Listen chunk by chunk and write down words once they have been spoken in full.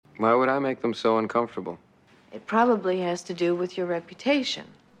Why would I make them so uncomfortable? It probably has to do with your reputation.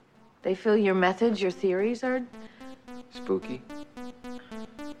 They feel your methods, your theories are... Spooky?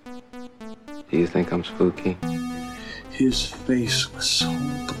 Do you think I'm spooky? His face was so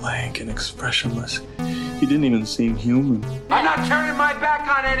blank and expressionless. He didn't even seem human. I'm not turning my back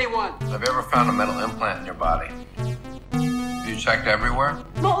on anyone! Have you ever found a metal implant in your body? Have you checked everywhere?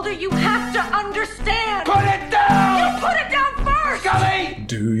 Mulder, you have to understand! Put it down! You put it down first! Scully!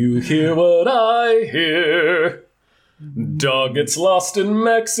 Do you hear what I hear? Doggett's lost in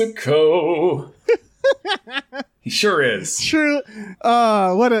Mexico. He sure is. True.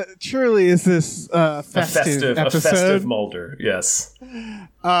 Truly is this festive episode. A festive Mulder, yes.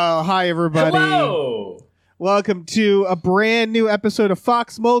 Hi, everybody. Hello! Welcome to a brand new episode of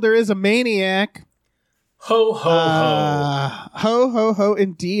Fox Mulder is a Maniac. Ho, ho, ho. Ho, ho, ho,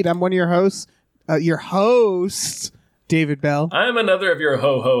 indeed. I'm one of your hosts, David Bell. I'm another of your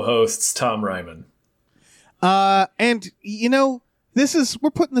ho-ho hosts, Tom Ryman. And, you know,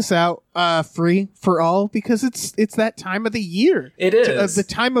 we're putting this out free for all because it's that time of the year. It is. The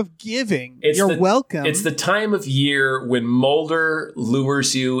time of giving. You're welcome. It's the time of year when Mulder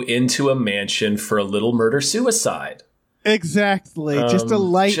lures you into a mansion for a little murder-suicide. Exactly. Just a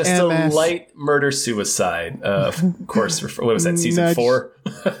light Just MS. a light murder-suicide. Of course, what was that, season 4?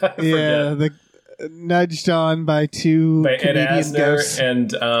 Yeah, nudged on by two Canadian Ed Asner ghosts.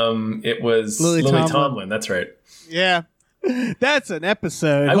 And it was Lily Tomlin. That's right. Yeah. That's an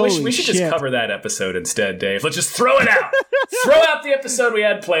episode. I wish we should just cover that episode instead, Dave. Let's just throw it out. Throw out the episode we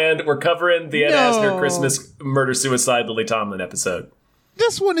had planned. We're covering the Ed Asner Christmas murder-suicide Lily Tomlin episode.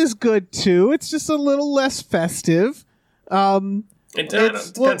 This one is good, too. It's just a little less festive. It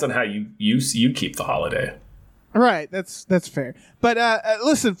depends on how you keep the holiday. Right, that's fair. But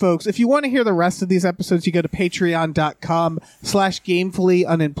listen, folks, if you want to hear the rest of these episodes, you go to patreon.com/gamefully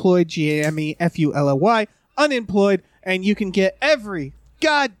unemployed, GAMEFULLY, unemployed, and you can get every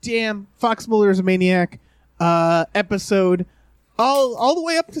goddamn Fox Mulder is a Maniac episode all the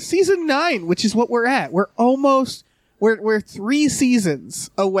way up to season 9, which is what we're at. We're 3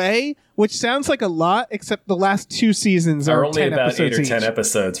 seasons away, which sounds like a lot, except the last 2 seasons are only 10 about 8 or 10 each.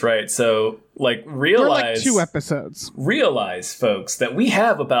 episodes, right? So, realize... We're like 2 episodes. Realize, folks, that we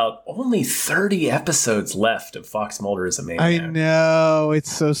have about only 30 episodes left of Fox Mulder is a Maniac. I know.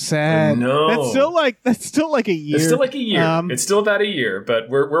 It's so sad. No. That's still like a year. It's still like a year. It's still about a year, but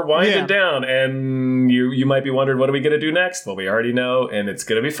we're winding down, and you might be wondering, what are we going to do next? Well, we already know, and it's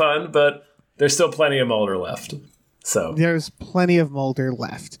going to be fun, but there's still plenty of Mulder left. So there's plenty of Mulder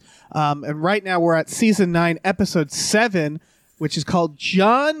left. And right now we're at season 9, episode 7, which is called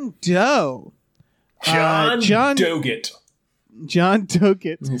John Doe. John Doggett. John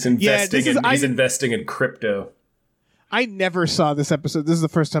Doggett. He's investing in crypto. I never saw this episode. This is the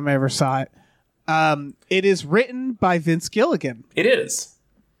first time I ever saw it. It is written by Vince Gilligan. It is.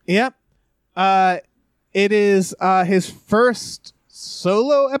 Yep. It is his first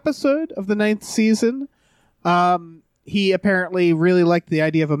solo episode of the 9th season. He apparently really liked the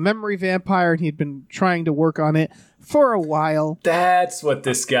idea of a memory vampire, and he'd been trying to work on it for a while. That's what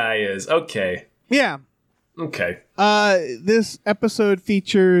this guy is. Okay. Yeah. Okay. This episode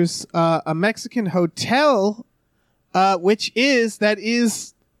features a Mexican hotel, that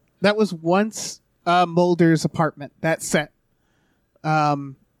was once Mulder's apartment. That set.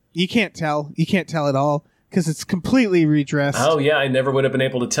 You can't tell. You can't tell at all, because it's completely redressed. Oh, yeah, I never would have been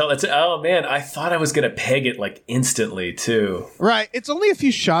able to tell. Oh, man, I thought I was going to peg it, instantly, too. Right. It's only a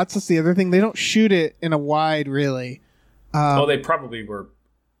few shots. That's the other thing. They don't shoot it in a wide, really. They probably were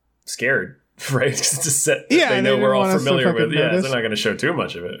scared, right? It's a set that they know we're all familiar with. Yeah, they're not going to show too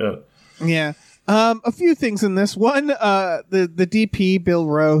much of it. Yeah. A few things in this. One, the DP, Bill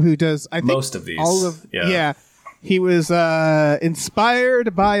Rowe, who does, I think, most of these. All of, yeah. He was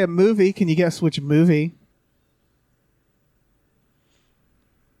inspired by a movie. Can you guess which movie?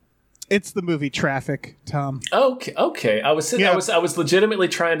 It's the movie Traffic, Tom. Okay. I was legitimately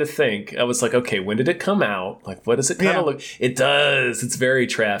trying to think. I was like, okay, when did it come out? What does it kind of look? It does. It's very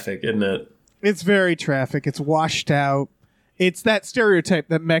Traffic, isn't it? It's very Traffic. It's washed out. It's that stereotype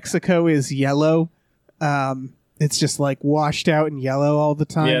that Mexico is yellow. It's just washed out and yellow all the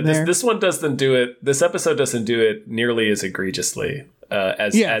time. Yeah, this one doesn't do it. This episode doesn't do it nearly as egregiously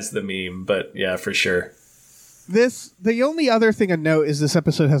as the meme, but yeah, for sure. The only other thing I note is this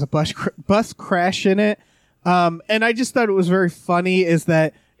episode has a bus crash in it. And I just thought it was very funny is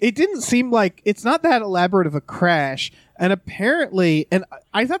that it didn't seem like it's not that elaborate of a crash. And apparently, and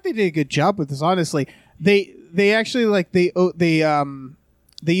I thought they did a good job with this, honestly. They actually they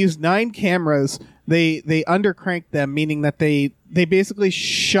used 9 cameras they undercranked them, meaning that they basically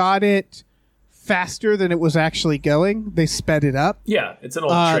shot it faster than it was actually going. They sped it up. Yeah, it's an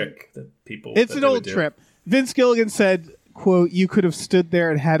old trick that people. It's an old trick. Vince Gilligan said, quote, "You could have stood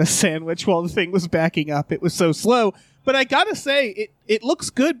there and had a sandwich while the thing was backing up. It was so slow." But I gotta say, it looks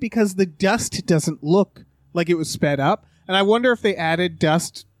good because the dust doesn't look like it was sped up. And I wonder if they added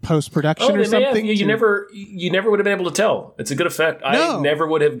dust post-production or something. You never would have been able to tell. It's a good effect. No. I never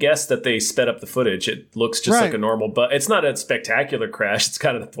would have guessed that they sped up the footage. It looks just like a normal bus. It's not a spectacular crash. It's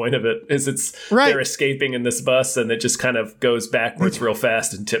kind of the point of it. They're escaping in this bus and it just kind of goes backwards real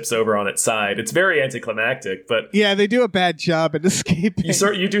fast and tips over on its side. It's very anticlimactic, but yeah, they do a bad job at escaping.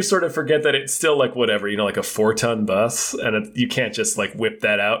 You do sort of forget that it's still like whatever, like a 4-ton bus, and you can't just like whip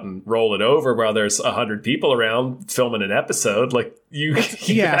that out and roll it over while there's 100 people around filming an episode. Like you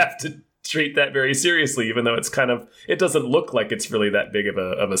have to treat that very seriously, even though it doesn't look like it's really that big of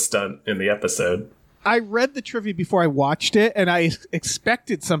a stunt in the episode. I read the trivia before I watched it, and I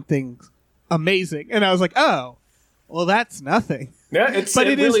expected something amazing, and I was like, oh, well, that's nothing. Yeah, it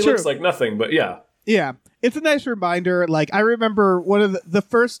really looks like nothing, but yeah. Yeah, it's a nice reminder. Like, I remember one of the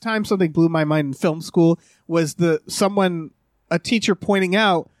first time something blew my mind in film school was a teacher pointing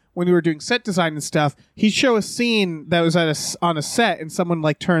out, when we were doing set design and stuff, he'd show a scene that was on a set, and someone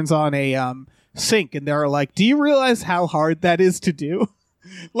like turns on a sink, and they're like, "Do you realize how hard that is to do?"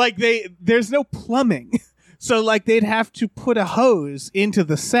 Like there's no plumbing, so like they'd have to put a hose into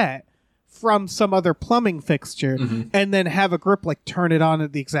the set from some other plumbing fixture, and then have a grip like turn it on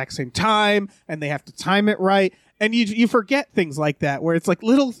at the exact same time, and they have to time it right, and you forget things like that where it's like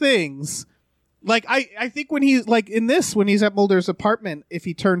little things. Like, I think when he's, like, in this, when he's at Mulder's apartment, if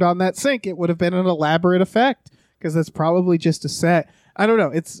he turned on that sink, it would have been an elaborate effect, because that's probably just a set. I don't know.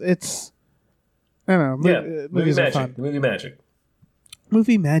 It's I don't know. Yeah, movies are fun. Movie magic.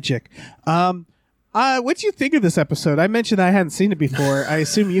 Movie magic. What'd you think of this episode? I mentioned I hadn't seen it before. I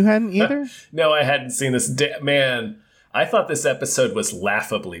assume you hadn't either? No, I hadn't seen this. Man, I thought this episode was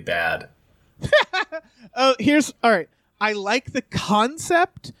laughably bad. All right. I like the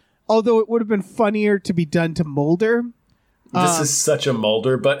concept, although it would have been funnier to be done to Mulder. This is such a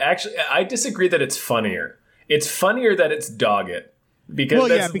Mulder, but actually, I disagree that it's funnier. It's funnier that it's Doggett.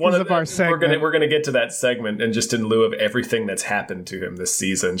 Because of our segment. We're gonna get to that segment, and just in lieu of everything that's happened to him this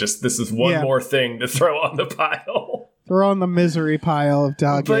season, just this is one more thing to throw on the pile. Throw on the misery pile of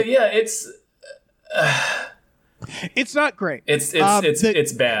Doggett. But yeah, it's not great. It's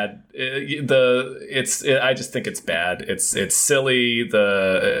bad. I just think it's bad. It's silly.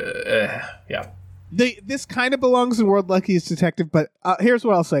 This kind of belongs in World Luckiest Detective, but here's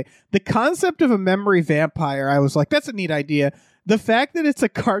what I'll say. The concept of a memory vampire, I was like, that's a neat idea. The fact that it's a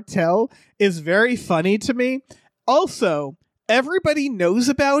cartel is very funny to me. Also, everybody knows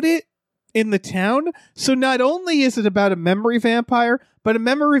about it in the town. So not only is it about a memory vampire, but a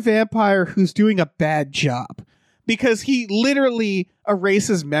memory vampire who's doing a bad job. Because he literally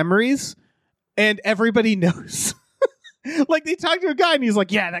erases memories and everybody knows. Like, they talk to a guy and he's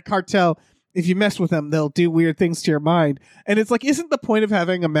like, yeah, that cartel, if you mess with them, they'll do weird things to your mind. And it's like, isn't the point of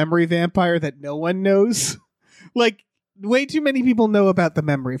having a memory vampire that no one knows? Like, way too many people know about the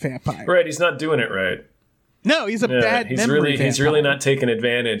memory vampire. Right, he's not doing it right. No, he's a bad memory vampire. He's really not taking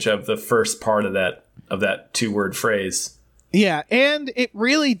advantage of the first part of that two-word phrase. Yeah, and it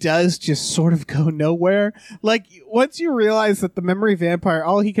really does just sort of go nowhere. Like, once you realize that the memory vampire,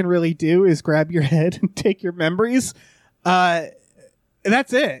 all he can really do is grab your head and take your memories,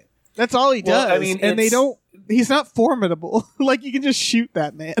 that's it. That's all he does. Well, I mean, and he's not formidable. Like, you can just shoot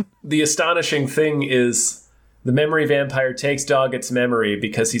that man. The astonishing thing is the memory vampire takes Doggett's memory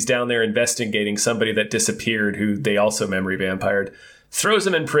because he's down there investigating somebody that disappeared who they also memory vampired, throws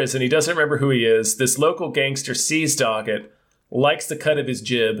him in prison. He doesn't remember who he is. This local gangster sees Doggett, likes the cut of his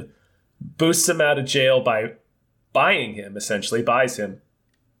jib, boosts him out of jail by buying him, essentially, buys him.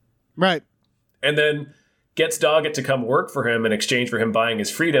 Right. And then gets Doggett to come work for him in exchange for him buying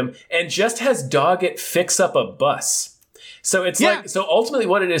his freedom, and just has Doggett fix up a bus. So it's so ultimately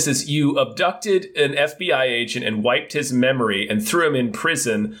what it is you abducted an FBI agent and wiped his memory and threw him in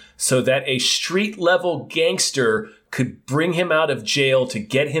prison so that a street level gangster could bring him out of jail to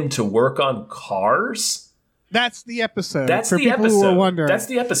get him to work on cars. That's the episode. That's for the people episode. Who are wondering. That's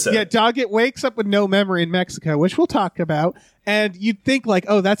the episode. Yeah, Doggett wakes up with no memory in Mexico, which we'll talk about. And you'd think like,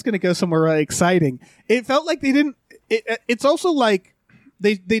 oh, that's going to go somewhere really exciting. It felt like they didn't. It's also like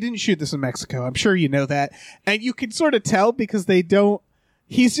they didn't shoot this in Mexico. I'm sure you know that. And you can sort of tell because they don't.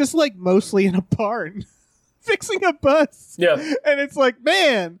 He's just like mostly in a barn fixing a bus. Yeah. And it's like,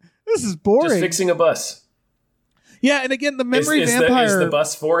 man, this is boring. Just fixing a bus. Yeah, and again, the memory is vampire... Is the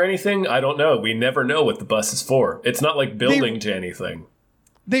bus for anything? I don't know. We never know what the bus is for. It's not like building to anything.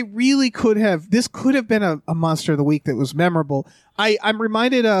 They really could have... This could have been a Monster of the Week that was memorable. I'm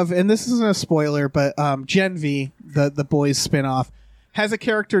reminded of, and this isn't a spoiler, but Gen V, the boys spinoff, has a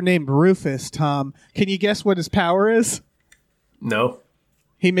character named Rufus, Tom. Can you guess what his power is? No.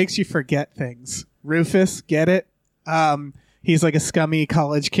 He makes you forget things. Rufus, get it? He's like a scummy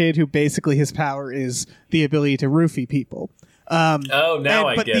college kid who basically his power is the ability to roofie people. I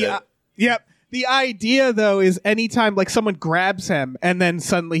get it. Yep. The idea, though, is anytime like someone grabs him and then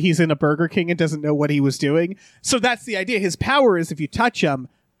suddenly he's in a Burger King and doesn't know what he was doing. So that's the idea. His power is if you touch him,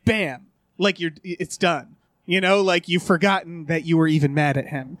 bam, like it's done. You know, like you've forgotten that you were even mad at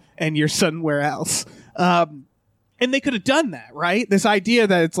him and you're somewhere else. And they could have done that, right? This idea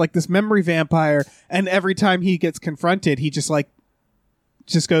that it's like this memory vampire, and every time he gets confronted, he just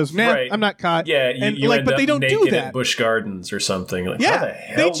goes, man, right. I'm not caught. Yeah, you end but up they don't do that. At Busch Gardens or something. Like, yeah, how the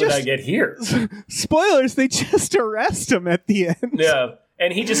hell did I get here? Spoilers, they just arrest him at the end. Yeah,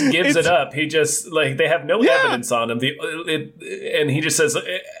 and he just gives it up. He just, like, they have no evidence on him. And he just says,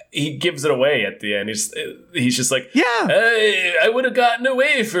 he gives it away at the end. He's just like, I would have gotten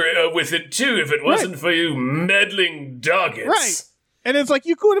away with it too if it wasn't for you meddling Doggett. Right. And it's like,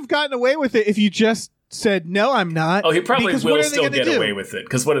 you could have gotten away with it if you just said, no, I'm not. Oh, he probably will still get away with it.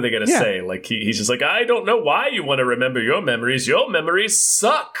 Because what are they going to say? Like, he's just like, I don't know why you want to remember your memories. Your memories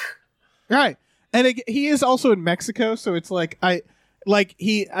suck. Right. And he is also in Mexico. So it's like, I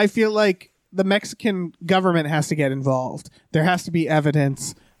feel like the Mexican government has to get involved. There has to be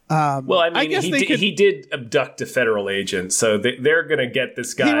evidence. Well, I mean, he did abduct a federal agent, so they're going to get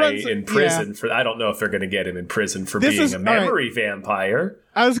this guy in prison for. I don't know if they're going to get him in prison for being a memory vampire.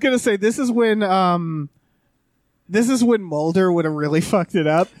 I was going to say this is when Mulder would have really fucked it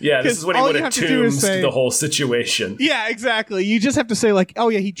up. Yeah, this is when he would have tombed the whole situation. Yeah, exactly. You just have to say like, oh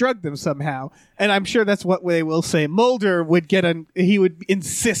yeah, he drugged them somehow, and I'm sure that's what they will say. Mulder would he would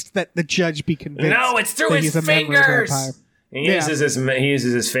insist that the judge be convinced. No, it's through his fingers. He uses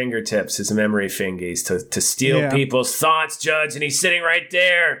his fingertips, his memory fingies, to steal people's thoughts, Judge, and he's sitting right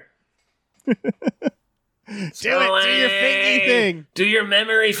there. Do your fingy thing. Do your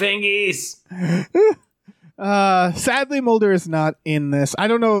memory fingies. Sadly, Mulder is not in this. I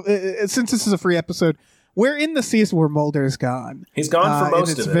don't know, since this is a free episode, we're in the season where Mulder's gone. He's gone for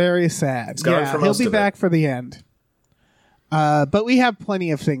most of it. It's very sad. He's gone for most of it. He'll be back for the end. But we have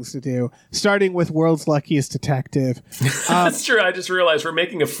plenty of things to do, starting with World's Luckiest Detective. That's true. I just realized we're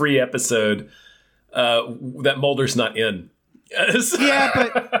making a free episode that Mulder's not in. Yeah,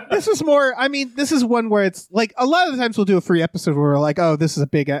 but this is more, I mean, this is one where it's like, a lot of the times we'll do a free episode where we're like, oh, this is a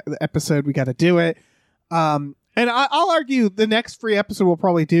big episode, we got to do it. And I'll argue the next free episode we'll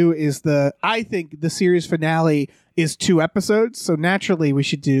probably do is I think the series finale is 2 episodes, so naturally we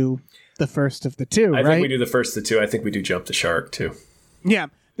should do the first of the 2, I think we do the first of the 2. I think we do Jump the Shark, too. Yeah.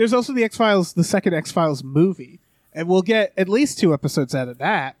 There's also the X-Files, the second X-Files movie, and we'll get at least 2 episodes out of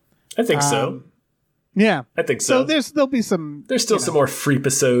that. I think so. Yeah. I think so. So there'll be some... There's still some more free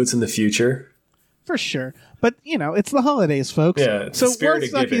episodes in the future. For sure. But, it's the holidays, folks. Yeah, it's the spirit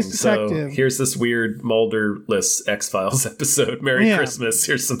of giving. So here's this weird Mulder-less X-Files episode. Merry Christmas.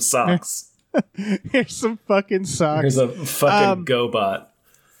 Here's some socks. Here's some fucking socks. Here's a fucking GoBot.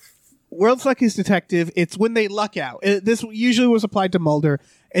 World's Luckiest Detective, it's when they luck out. This usually was applied to Mulder.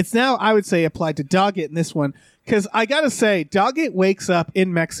 It's now, I would say, applied to Doggett in this one. Because I gotta say, Doggett wakes up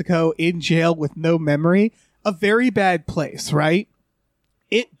in Mexico in jail with no memory. A very bad place, right?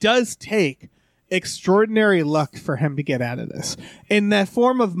 It does take extraordinary luck for him to get out of this. In the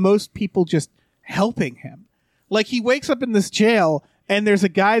form of most people just helping him. Like, he wakes up in this jail, and there's a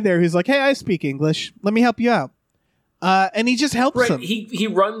guy there who's like, hey, I speak English. Let me help you out. And he just helps him. He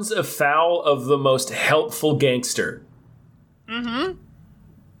runs afoul of the most helpful gangster. Mm-hmm.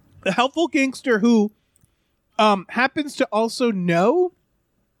 A helpful gangster who happens to also know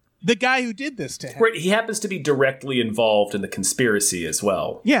the guy who did this to him. Right, he happens to be directly involved in the conspiracy as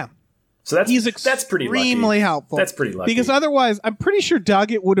well. Yeah. So that's pretty lucky. Extremely helpful. That's pretty lucky. Because otherwise, I'm pretty sure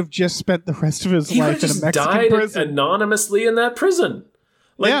Doggett would have just spent the rest of his life in a Mexican prison. Anonymously in that prison.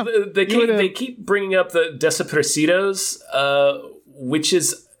 Like, they keep bringing up the Desaparecidos, which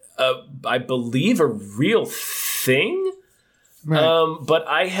is, I believe, a real thing. Right. But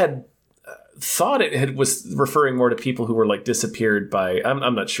I had thought it was referring more to people who were like disappeared by,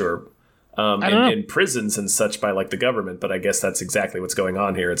 I'm not sure, in prisons and such by like the government. But I guess that's exactly what's going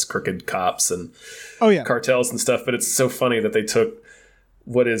on here. It's crooked cops and cartels and stuff. But it's so funny that they took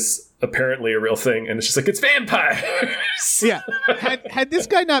what is apparently a real thing, and it's just like, it's vampires. Yeah. Had this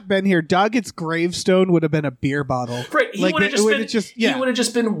guy not been here, Doggett's gravestone would have been a beer bottle. Right. He would have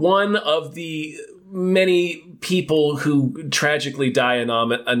just been one of the many people who tragically die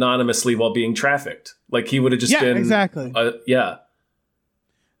anonymously while being trafficked. Like, he would have just been... Exactly. Yeah.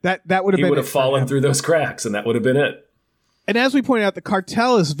 That would have been... He would have fallen through those cracks, and that would have been it. And as we pointed out, the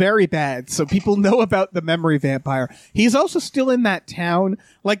cartel is very bad, so people know about the memory vampire. He's also still in that town.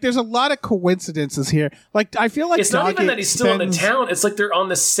 Like, there's a lot of coincidences here. Like, I feel like it's not even that he's still in the town. It's like they're on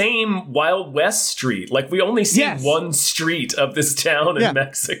the same Wild West street. Like, we only see one street of this town in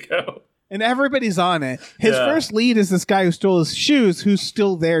Mexico. And everybody's on it. His first lead is this guy who stole his shoes, who's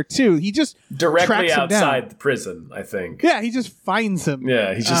still there, too. He just directly outside the prison, I think. Yeah, he just finds him.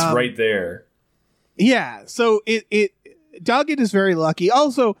 Yeah, he's just right there. Yeah, so Doggett is very lucky.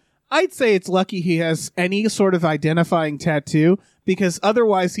 Also, I'd say it's lucky he has any sort of identifying tattoo, because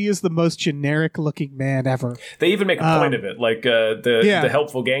otherwise he is the most generic-looking man ever. They even make a point of it. Like, the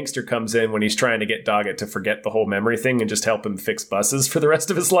helpful gangster comes in when he's trying to get Doggett to forget the whole memory thing and just help him fix buses for the rest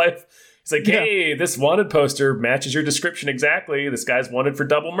of his life. He's like, hey, this wanted poster matches your description exactly. This guy's wanted for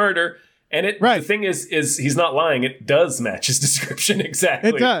double murder. And the thing is he's not lying. It does match his description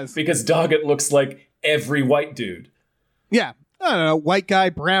exactly. It does. Because Doggett looks like every white dude. Yeah. I don't know. White guy,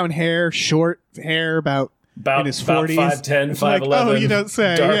 brown hair, short hair, about in his 40s. 5'10", 5'11". Like, oh, you don't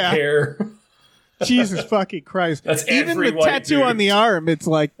say. Dark hair. Jesus fucking Christ. That's even every the white tattoo dude. on the arm, it's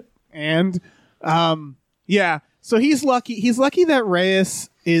like, yeah. So he's lucky. He's lucky that Reyes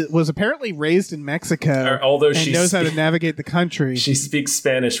was apparently raised in Mexico, although she knows how to navigate the country. She speaks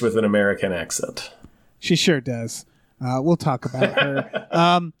Spanish with an American accent. She sure does. We'll talk about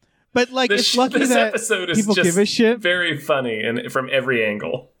her. But like, it's lucky this that episode is people just give a shit. Very funny and from every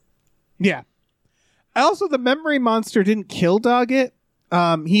angle. Yeah. Also, the memory monster didn't kill Doggett.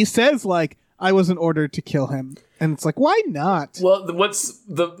 He says like, I wasn't ordered to kill him, and it's like, why not? Well, what's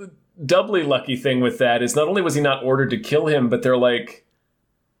the doubly lucky thing with that is not only was he not ordered to kill him, but there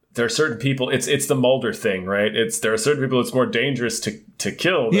are certain people. It's the Mulder thing, right? There are certain people it's more dangerous to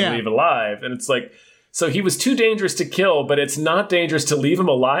kill than leave alive, and it's like. So he was too dangerous to kill, but it's not dangerous to leave him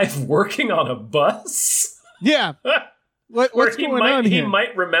alive working on a bus? Yeah. What's going on here? He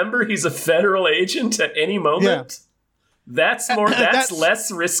might remember he's a federal agent at any moment. Yeah. That's less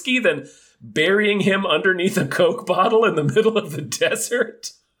risky than burying him underneath a Coke bottle in the middle of the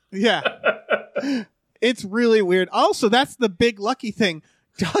desert. Yeah. It's really weird. Also, that's the big lucky thing.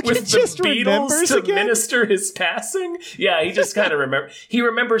 Doggett with just the Beatles to again? minister his passing? Yeah, he just kind of he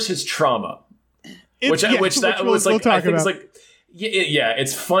remembers his trauma. Which was like, I think it's like,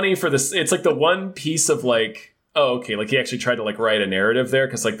 it's funny for this. It's like the one piece of like, oh, okay, like he actually tried to like write a narrative there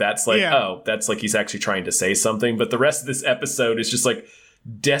because like that's like, oh, that's like he's actually trying to say something. But the rest of this episode is just like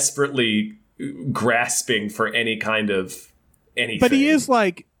desperately grasping for any kind of anything. But he's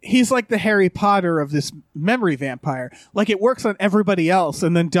like the Harry Potter of this memory vampire. Like it works on everybody else,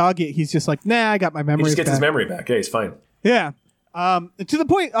 and then Doggett, he's just like, nah, I got my memory. He just gets his memory back. Yeah, he's fine. Yeah. To the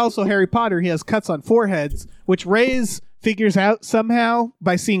point, also, Harry Potter, he has cuts on foreheads, which Reyes figures out somehow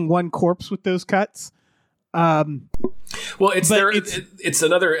by seeing one corpse with those cuts. Well, it's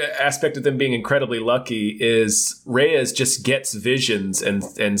another aspect of them being incredibly lucky is Reyes just gets visions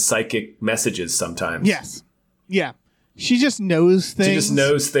and psychic messages sometimes. Yes. Yeah. She just knows things. She just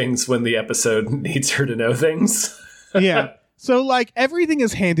knows things when the episode needs her to know things. Yeah. So, like, everything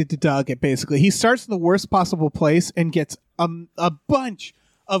is handed to Doggett, basically. He starts in the worst possible place and gets a bunch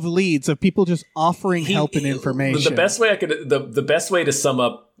of leads of people just offering help and information. The best way to sum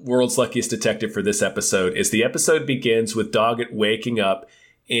up World's Luckiest Detective for this episode is the episode begins with Doggett waking up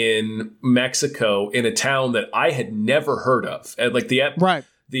in Mexico in a town that I had never heard of. And, like,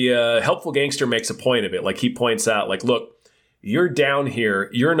 the helpful gangster makes a point of it. Like, he points out, like, look, you're down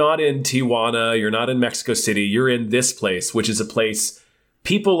here. You're not in Tijuana. You're not in Mexico City. You're in this place, which is a place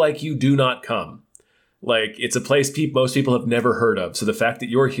people like you do not come. Like, it's a place most people have never heard of. So the fact that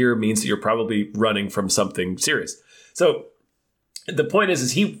you're here means that you're probably running from something serious. So the point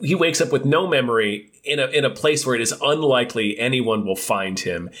is he wakes up with no memory in a place where it is unlikely anyone will find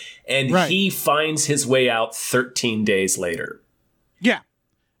him. And he finds his way out 13 days later. Yeah.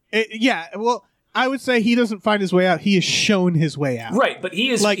 Well, I would say he doesn't find his way out. He is shown his way out. Right, but he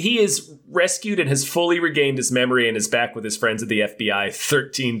is rescued and has fully regained his memory and is back with his friends at the FBI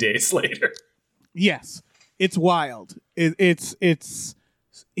 13 days later. Yes, it's wild. It's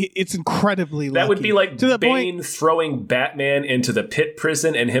incredibly lucky. That would be like Bane throwing Batman into the pit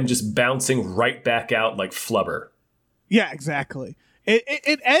prison and him just bouncing right back out like flubber. Yeah, exactly.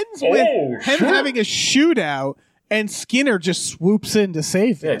 It ends with him having a shootout and Skinner just swoops in to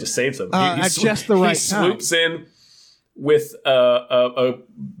save him. Yeah, just saves him. At just the right time. He swoops in with a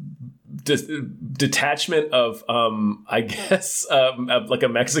detachment of, I guess, like a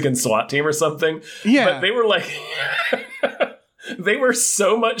Mexican SWAT team or something. Yeah. But they were like... They were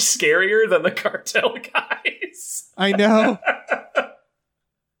so much scarier than the cartel guys. I know.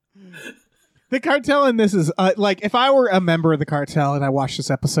 The cartel in this is like, if I were a member of the cartel and I watched this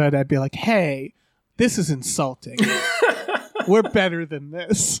episode, I'd be like, hey, this is insulting. We're better than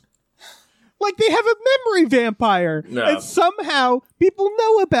this. Like, they have a memory vampire. No. And somehow people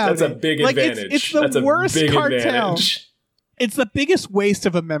know about That's it. a big like, advantage. It's the That's a worst big cartel. advantage. It's the biggest waste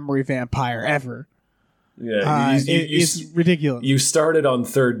of a memory vampire ever. Yeah, it's ridiculous. You started on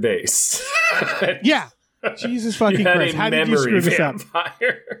third base. Yeah. Jesus fucking Christ. How did you screw this up?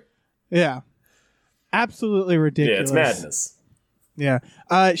 Yeah. Absolutely ridiculous. Yeah, it's madness. Yeah.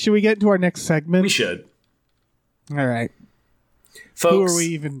 Should we get into our next segment? We should. All right. Folks, who are we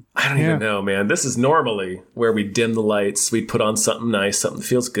even? I don't even know, man. This is normally where we dim the lights. We'd put on something nice, something that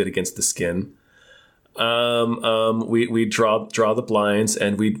feels good against the skin. We draw the blinds,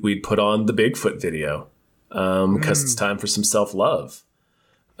 and we'd put on the Bigfoot video. Because it's time for some self-love.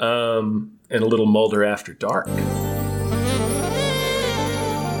 And a little Mulder After Dark.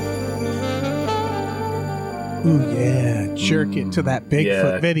 Ooh, yeah. Jerk it to that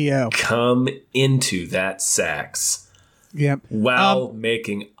Bigfoot video. Come into that sax. Yep. While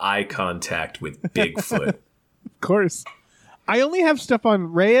making eye contact with Bigfoot. Of course. I only have stuff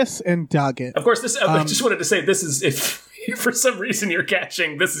on Reyes and Doggett. Of course, this. I just wanted to say, this is, if for some reason you're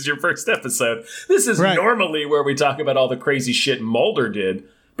catching, this is your first episode. This is normally where we talk about all the crazy shit Mulder did.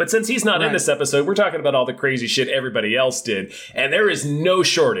 But since he's not in this episode, we're talking about all the crazy shit everybody else did. And there is no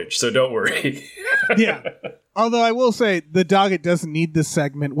shortage, so don't worry. Yeah. Although I will say, the Doggett doesn't need this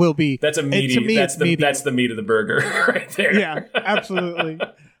segment. Will be. That's a meaty. To me, that's the meat of the burger right there. Yeah, absolutely.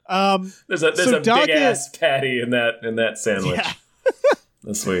 There's a big ass patty in that sandwich. Yeah.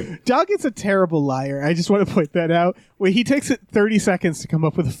 That's sweet. Doggett's a terrible liar. I just want to point that out. Where he takes it 30 seconds to come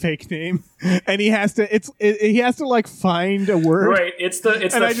up with a fake name, and he has to like find a word. Right. It's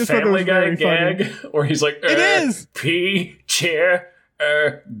the Family Guy gag, where he's like, it is P chair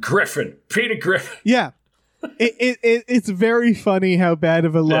Griffin, Peter Griffin. Yeah, it's very funny how bad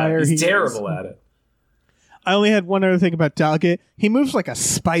of a liar he's he terrible is. at it. I only had one other thing about Doggett. He moves like a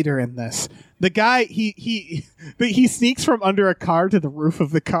spider in this. The guy, he sneaks from under a car to the roof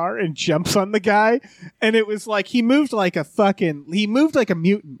of the car and jumps on the guy. And it was like, he moved like a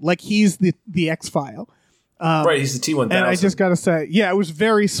mutant. Like he's the X-File. Right, he's the T-1000. And I just got to say, yeah, it was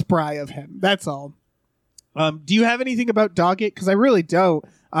very spry of him. That's all. Do you have anything about Doggett? Because I really don't,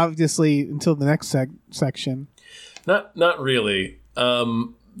 obviously, until the next section. Not really.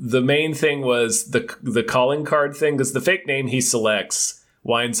 The main thing was the calling card thing, because the fake name he selects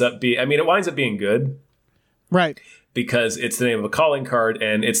winds up being good. Right. Because it's the name of a calling card,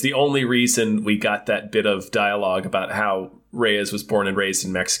 and it's the only reason we got that bit of dialogue about how Reyes was born and raised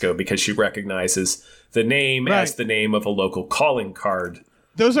in Mexico, because she recognizes the name as the name of a local calling card.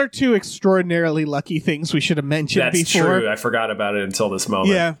 Those are two extraordinarily lucky things we should have mentioned before. That's true. I forgot about it until this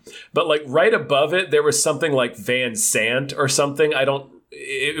moment. Yeah. But like right above it, there was something like Van Sant or something.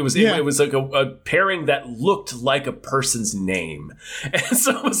 It was like a pairing that looked like a person's name. And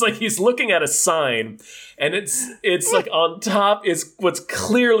so it was like he's looking at a sign, and it's like on top is what's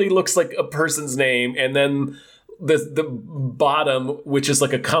clearly looks like a person's name, and then the bottom, which is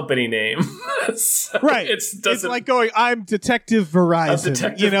like a company name. So right. It's like going, I'm Detective Verizon. I'm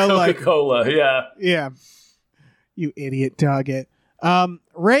Detective Coca-Cola, yeah. Yeah. You idiot, Doggett.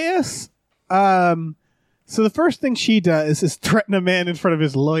 Reyes, so the first thing she does is threaten a man in front of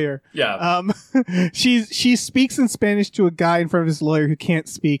his lawyer. Yeah. She speaks in Spanish to a guy in front of his lawyer who can't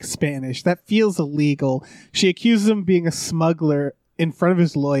speak Spanish. That feels illegal. She accuses him of being a smuggler in front of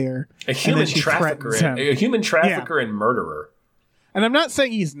his lawyer. A human trafficker and murderer. And I'm not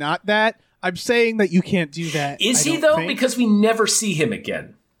saying he's not that. I'm saying that you can't do that. Is he though? Because we never see him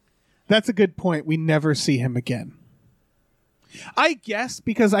again. That's a good point. We never see him again. I guess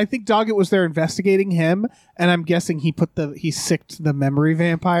because I think Doggett was there investigating him, and I'm guessing he sicked the memory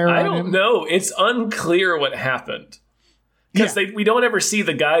vampire on him. I don't know. It's unclear what happened. Because we don't ever see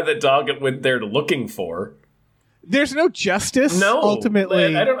the guy that Doggett went there looking for. There's no justice,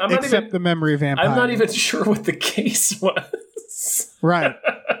 ultimately, except the memory vampire. I'm not even sure what the case was. Right.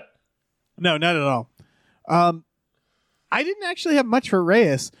 No, not at all. I didn't actually have much for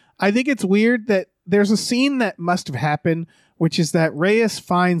Reyes. I think it's weird that there's a scene that must have happened, which is that Reyes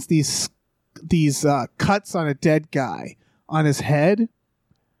finds these cuts on a dead guy on his head.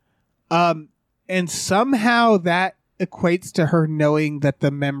 and somehow that equates to her knowing that the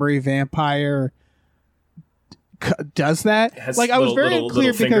memory vampire does that. I was very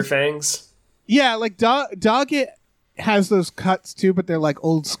unclear finger because fangs. Yeah, like Doggett has those cuts too, but they're like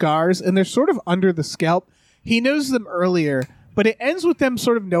old scars, and they're sort of under the scalp. He knows them earlier, but it ends with them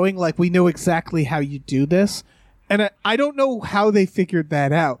sort of knowing, like, we know exactly how you do this. And I don't know how they figured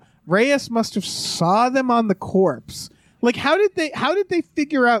that out. Reyes must have saw them on the corpse. Like, how did they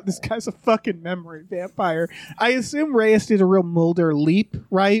figure out this guy's a fucking memory vampire? I assume Reyes did a real Mulder leap,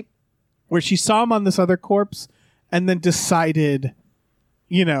 right? Where she saw him on this other corpse and then decided,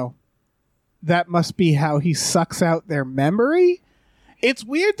 that must be how he sucks out their memory. It's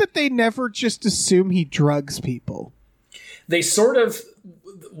weird that they never just assume he drugs people. They sort of...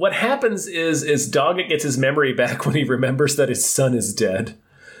 What happens is Doggett gets his memory back when he remembers that his son is dead.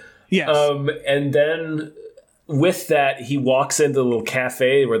 Yes. And then with that, he walks into the little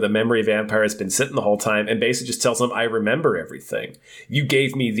cafe where the memory vampire has been sitting the whole time and basically just tells him, I remember everything. You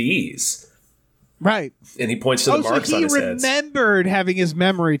gave me these. Right. And he points to the marks on his head. He remembered having his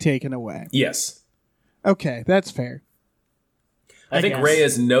memory taken away. Yes. Okay, that's fair. I think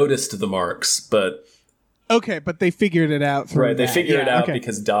Reyes noticed the marks, but... Okay, but they figured it out through Right, they that. figured it out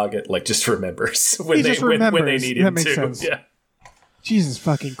because Doggett, just remembers when they need him that makes to. Sense. Yeah. Jesus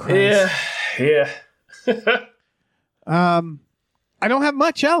fucking Christ. Yeah. I don't have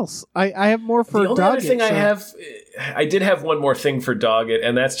much else. I have more for Doggett. The only other thing I did have one more thing for Doggett,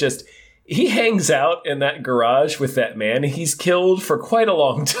 and that's just, he hangs out in that garage with that man he's killed for quite a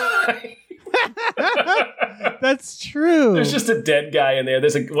long time. That's true. There's just a dead guy in there.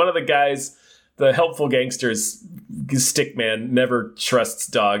 There's one of the guys, the helpful gangster's stickman, never trusts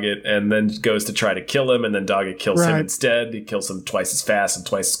Doggett and then goes to try to kill him, and then Doggett kills him instead. He kills him twice as fast and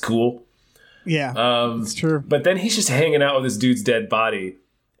twice as cool. Yeah, that's true. But then he's just hanging out with this dude's dead body,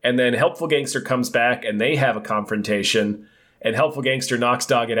 and then helpful gangster comes back and they have a confrontation, and helpful gangster knocks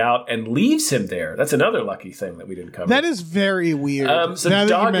Doggett out and leaves him there. That's another lucky thing that we didn't cover. That is very weird. So now Doggett,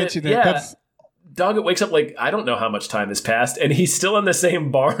 that you mentioned it, Doggett wakes up I don't know how much time has passed, and he's still in the same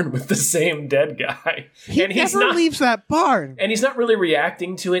barn with the same dead guy. He never leaves that barn. And he's not really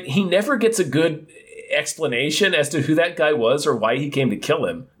reacting to it. He never gets a good explanation as to who that guy was or why he came to kill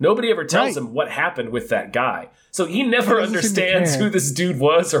him. Nobody ever tells him what happened with that guy. So he never understands who this dude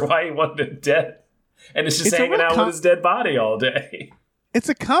was or why he wanted him dead. And it's just hanging out with his dead body all day. It's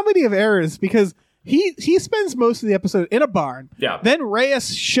a comedy of errors because he spends most of the episode in a barn. Yeah. Then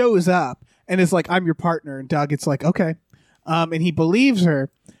Reyes shows up and is like, I'm your partner. And Doggett's like, okay. And he believes her.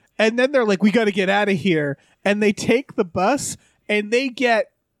 And then they're like, we got to get out of here. And they take the bus and they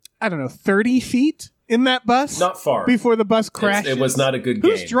get, 30 feet in that bus. Not far. Before the bus crashes. It was not a good game.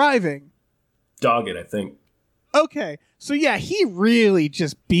 Who's driving? Doggett, I think. Okay. So yeah, he really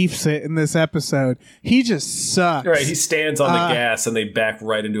just beefs it in this episode. He just sucks. Right, he stands on the gas and they back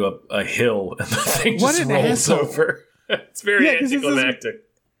right into a hill and the thing just rolls over. It's very anticlimactic.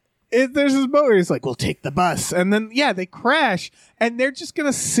 There's this moment where he's like, we'll take the bus. And then, they crash. And they're just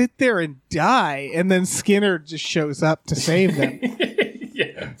going to sit there and die. And then Skinner just shows up to save them.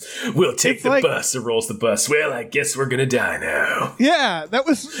 Yeah. We'll take the bus. It rolls the bus. Well, I guess we're going to die now. Yeah, that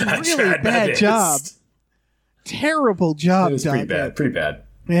was really bad job. Terrible job, It was pretty bad. Pretty bad.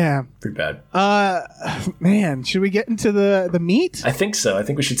 Yeah. Pretty bad. Man, should we get into the meat? I think so. I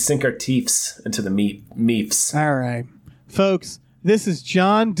think we should sink our teeths into the meefs. All right. Folks, this is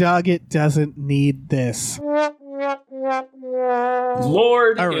John Doggett Doesn't Need This.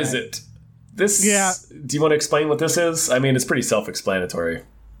 Lord, right. Is it? This. Yeah. Do you want to explain what this is? I mean, it's pretty self-explanatory.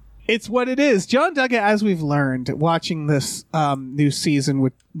 It's what it is. John Doggett, as we've learned watching this new season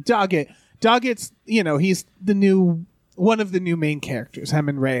with Doggett, Doggett's, he's one of the new main characters, him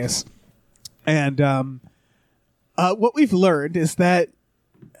and Reyes. And what we've learned is that,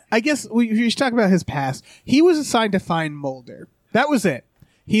 I guess we should talk about his past. He was assigned to find Mulder. That was it.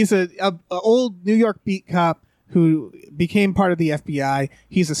 He's a old New York beat cop who became part of the FBI.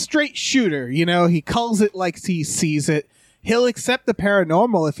 He's a straight shooter, he calls it like he sees it. He'll accept the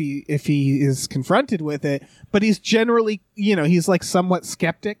paranormal if he is confronted with it, but he's generally, he's like somewhat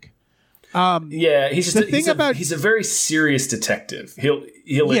skeptic. He's a very serious detective.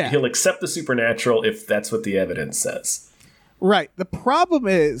 He'll accept the supernatural if that's what the evidence says. Right. The problem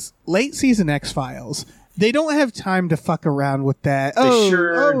is late season X-Files. They don't have time to fuck around with that.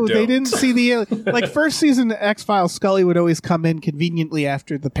 Don't. They didn't see the first season X-Files. Scully would always come in conveniently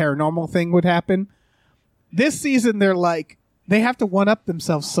after the paranormal thing would happen. This season, they have to one up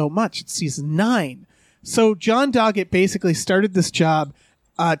themselves so much. It's season 9. So John Doggett basically started this job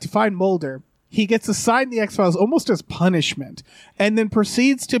to find Mulder, he gets assigned the X-Files almost as punishment, and then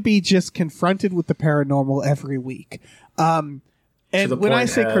proceeds to be just confronted with the paranormal every week. And when I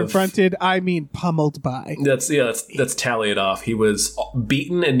say confronted, I mean pummeled by. Let's tally it off. He was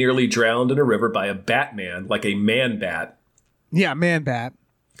beaten and nearly drowned in a river by a Batman, like a man bat. Yeah, man bat.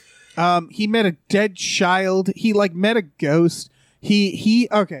 He met a dead child. He met a ghost.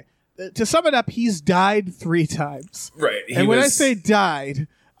 Okay. To sum it up, he's died 3 times. Right. When I say died,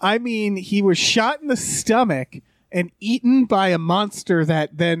 I mean he was shot in the stomach and eaten by a monster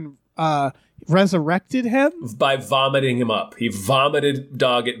that then resurrected him by vomiting him up. He vomited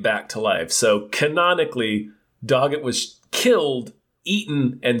Doggett back to life. So canonically, Doggett was killed,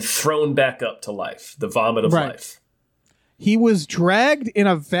 eaten, and thrown back up to life. The vomit of life. He was dragged in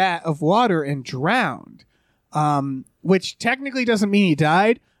a vat of water and drowned, which technically doesn't mean he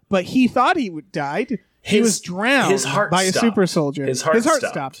died, but he thought he died. He was drowned by a super soldier. His heart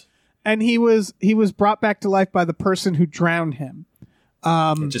stopped. And he was brought back to life by the person who drowned him.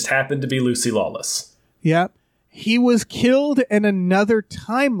 It just happened to be Lucy Lawless. Yep. He was killed in another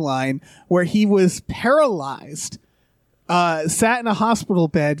timeline where he was paralyzed, sat in a hospital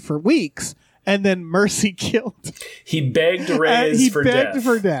bed for weeks, and then Mercy killed. He begged Reyes for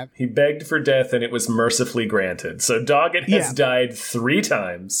death. He begged for death, and it was mercifully granted. So Doggett has died 3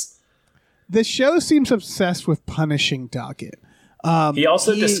 times. The show seems obsessed with punishing Doggett. He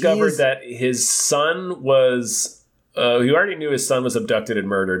also discovered that his son was... he already knew his son was abducted and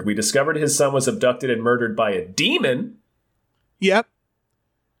murdered. We discovered his son was abducted and murdered by a demon. Yep.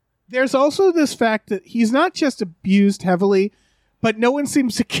 There's also this fact that he's not just abused heavily, but no one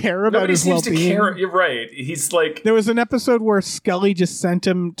seems to care about his well-being. You're right. He's like... There was an episode where Scully just sent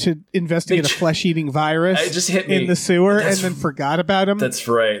him to investigate a flesh-eating virus in the sewer and then forgot about him. That's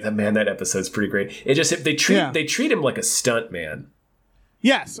right. That episode's pretty great. It just... They treat him like a stunt man.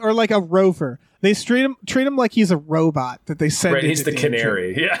 Yes, or like a rover. They treat him like he's a robot that they send. Right, he's the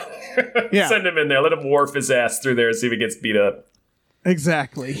canary. Yeah. Send him in there. Let him wharf his ass through there and see if he gets beat up.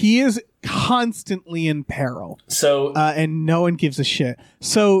 Exactly. He is constantly in peril. So, and no one gives a shit.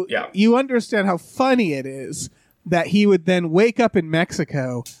 So you understand how funny it is that he would then wake up in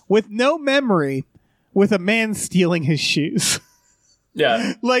Mexico with no memory, with a man stealing his shoes.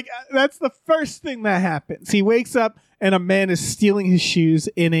 Yeah. That's the first thing that happens. He wakes up and a man is stealing his shoes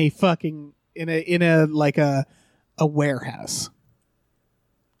in a fucking in a warehouse.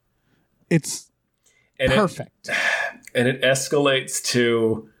 It's perfect. And it escalates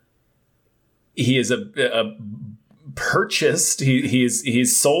to he is a purchased.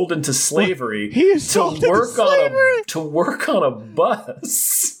 He's sold into slavery to work on a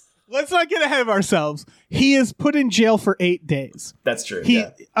bus. Let's not get ahead of ourselves. He is put in jail for 8 days. That's true.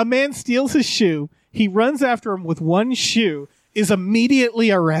 A man steals his shoe. He runs after him with one shoe. Is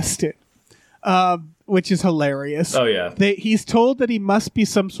immediately arrested, which is hilarious. Oh yeah. He's told that he must be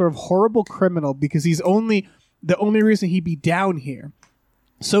some sort of horrible criminal because he's the only reason he'd be down here.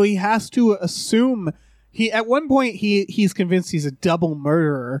 So he has to assume at one point he's convinced he's a double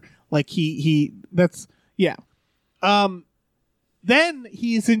murderer. Then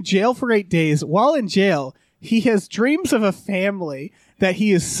he's in jail for 8 days. While in jail, he has dreams of a family that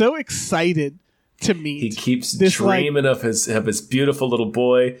he is so excited to meet. He keeps dreaming of his beautiful little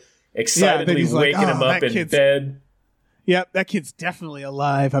boy, excitedly waking him up in bed. Yep, that kid's definitely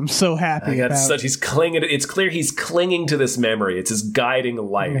alive. I'm so happy. He's clinging. It's clear he's clinging to this memory. It's his guiding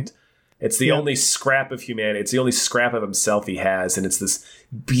light. Mm-hmm. It's the only scrap of humanity. It's the only scrap of himself he has, and it's this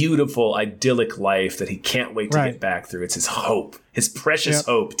beautiful, idyllic life that he can't wait to get back through. It's his hope, his precious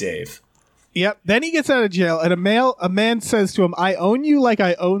hope, Dave. Yep. Then he gets out of jail, and a man says to him, "I own you like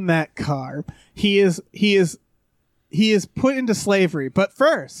I own that car." He is put into slavery, but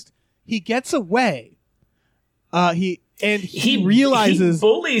first he gets away. He realizes he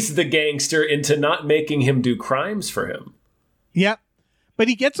bullies the gangster into not making him do crimes for him. Yep. But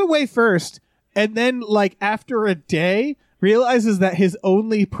he gets away first, and then, after a day, realizes that his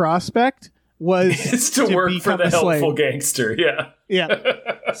only prospect was to work for the helpful gangster. Yeah,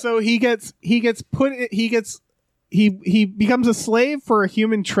 yeah. So he becomes a slave for a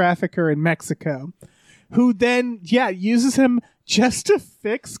human trafficker in Mexico, who then uses him just to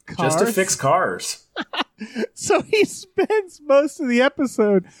fix cars. So he spends most of the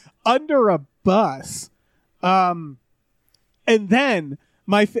episode under a bus, and then.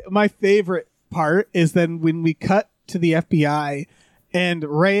 My favorite part is then when we cut to the FBI and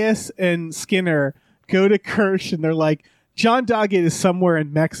Reyes and Skinner go to Kirsch and they're like, John Doggett is somewhere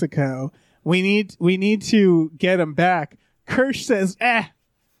in Mexico. We need to get him back. Kirsch says,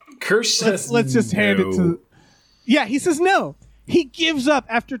 Kirsch says, let's just hand it to. Yeah, he says no. He gives up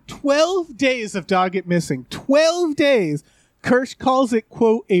after 12 days of Doggett missing. 12 days. Kirsch calls it,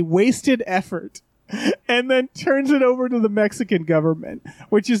 quote, a wasted effort. And then turns it over to the Mexican government,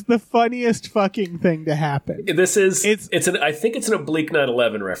 which is the funniest fucking thing to happen. I think it's an oblique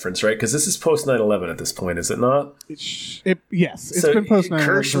 9/11 reference, right? Because this is post 9/11 at this point, is it not? Yes, it's been post 9/11.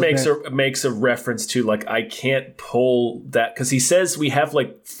 Kirsch makes a reference to, like, I can't pull that, because he says we have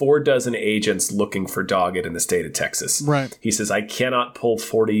like 4 dozen agents looking for Doggett in the state of Texas. Right. He says I cannot pull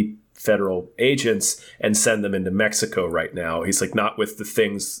 40 federal agents and send them into Mexico right now. He's like, not with the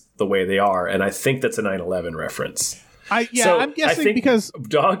things the way they are. And I think that's a 9/11 reference. I'm guessing I think because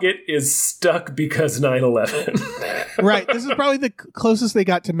Doggett is stuck because 9/11. Right. This is probably the closest they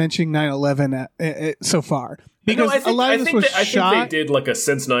got to mentioning 9/11 so far. Because a lot of this was shot. I think they did like a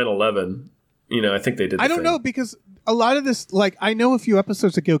since 9/11. I think they did. I don't know, because a lot of this, like, I know a few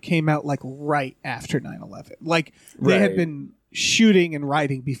episodes ago came out like right after 9/11. Like they had been shooting and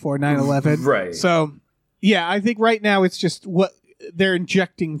writing before 9/11. Right. So, yeah, I think right now it's just what they're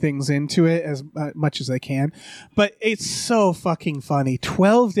injecting things into it as much as they can. But it's so fucking funny.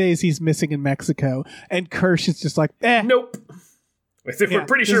 12 days he's missing in Mexico, and Kirsch is just like, nope. We're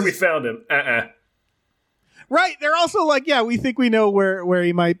pretty sure we found him. Right. They're also like, yeah, we think we know where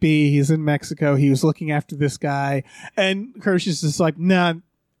he might be. He's in Mexico. He was looking after this guy. And Kirsch is just like, nah,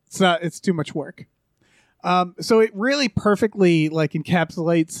 it's not. It's too much work. So it really perfectly like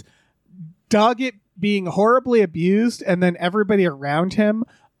encapsulates Doggett being horribly abused, and then everybody around him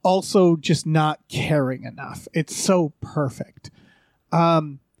also just not caring enough. It's so perfect.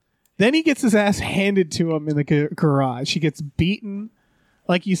 Then he gets his ass handed to him in the garage. He gets beaten,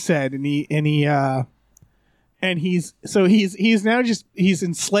 like you said, and he's now just he's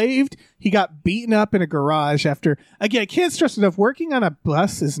enslaved. He got beaten up in a garage after, again, I can't stress enough, working on a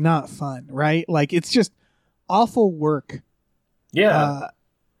bus is not fun, right? Like, it's just awful work. Yeah.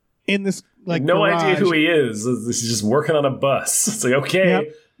 In this, like, no garage. idea who he is. He's just working on a bus. It's like,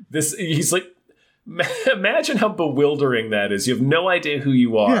 okay, he's like, imagine how bewildering that is. You have no idea who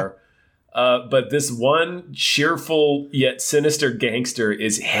you are. Yeah. But this one cheerful yet sinister gangster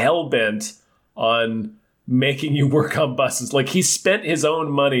is hell-bent on making you work on buses. Like, he spent his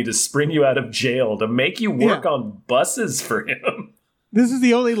own money to spring you out of jail to make you work on buses for him. This is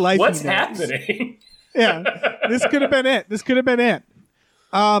the only life. What's happening? Yeah, this could have been it.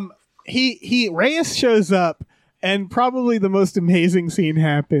 Reyes shows up, and probably the most amazing scene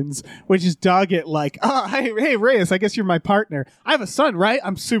happens, which is Doggett like, hey Reyes, I guess you're my partner. I have a son, right?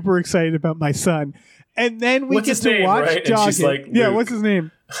 I'm super excited about my son. And then we get to watch Doggett. Like, yeah, what's his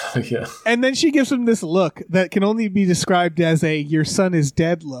name? Yeah. And then she gives him this look that can only be described as a "your son is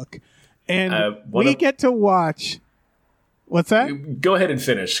dead" look. And we get to watch. What's that? Go ahead and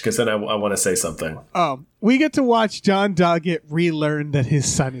finish, because then I want to say something. We get to watch John Doggett relearn that his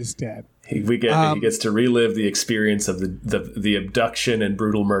son is dead. He gets to relive the experience of the abduction and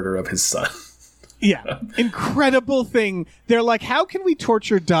brutal murder of his son. Yeah. Incredible thing. They're like, how can we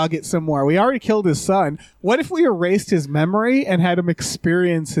torture Doggett some more? We already killed his son. What if we erased his memory and had him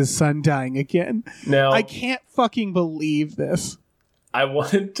experience his son dying again? Now, I can't fucking believe this. I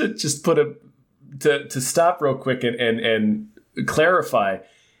wanted to just to stop real quick and clarify.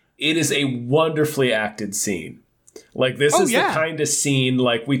 It is a wonderfully acted scene. Like, this is the kind of scene,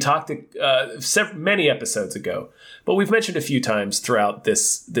 like we talked many episodes ago, but we've mentioned a few times throughout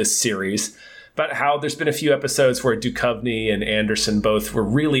this series about how there's been a few episodes where Duchovny and Anderson both were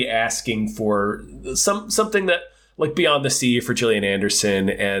really asking for something that, like, Beyond the Sea for Gillian Anderson,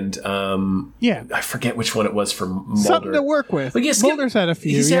 and I forget which one it was for Mulder. Something to work with. Like, Mulder's had a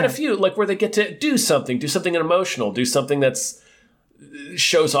few. He's had a few, like, where they get to do something emotional, do something that's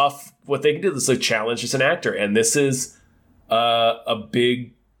shows off what they can do. This is a challenge as an actor, and this is a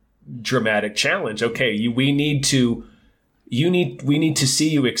big dramatic challenge. Okay, we need to see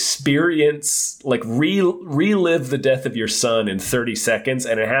you experience, like, relive the death of your son in 30 seconds,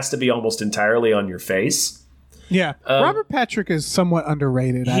 and it has to be almost entirely on your face. Yeah, Robert Patrick is somewhat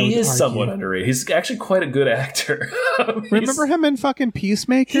underrated. He is somewhat underrated. He's actually quite a good actor. Remember him in fucking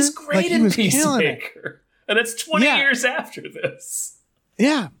Peacemaker? He's great in Peacemaker, and it's 20 years after this.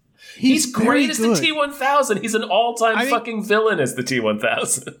 Yeah. He's great as the T-1000. He's an all-time fucking villain as the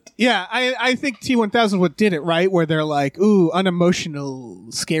T-1000. Yeah, I think T-1000 what did it, right? Where they're like, ooh,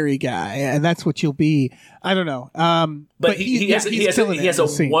 unemotional, scary guy, and that's what you'll be. I don't know. But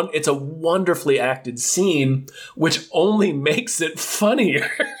it's a wonderfully acted scene, which only makes it funnier.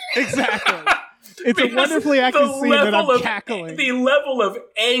 Exactly. It's a wonderfully acted scene that I'm cackling. The level of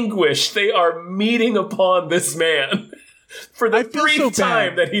anguish they are meeting upon this man. For the 3rd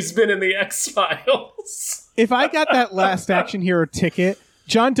time that he's been in the X-Files. if I got that Last Action Hero ticket,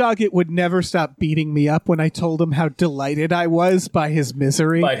 John Doggett would never stop beating me up when I told him how delighted I was by his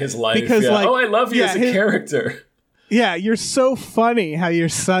misery. By his life. Because, yeah. like, I love you as a character. Yeah, you're so funny how your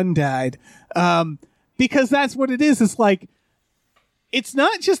son died. Because that's what it is. It's like, it's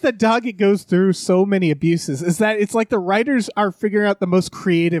not just that Doggett goes through so many abuses. It's that it's like the writers are figuring out the most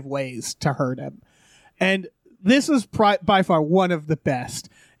creative ways to hurt him. And this is by far one of the best.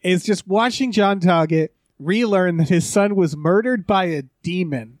 Is just watching John Doggett relearn that his son was murdered by a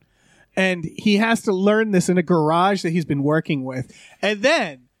demon. And he has to learn this in a garage that he's been working with. And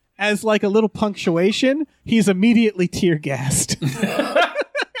then, as like a little punctuation, he's immediately tear-gassed.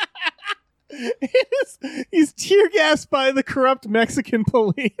 He's tear-gassed by the corrupt Mexican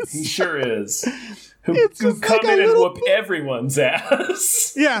police. He sure is. Who come in and whoop everyone's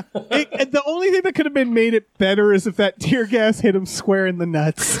ass. Yeah. The only thing that could have made it better is if that tear gas hit him square in the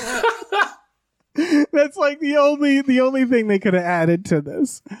nuts. That's like the only thing they could have added to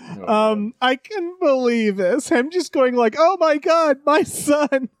this. I couldn't believe this. Him just going like, "Oh my God, my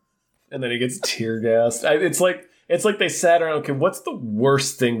son!" And then he gets tear gassed. It's like they sat around. Okay, what's the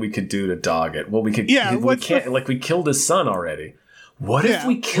worst thing we could do to Doggett? Well, we could. Yeah, we can't. Like we killed his son already. What if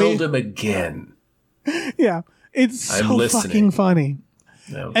we killed him again? Yeah, it's so fucking funny.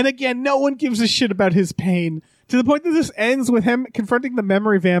 No. And again, no one gives a shit about his pain. To the point that this ends with him confronting the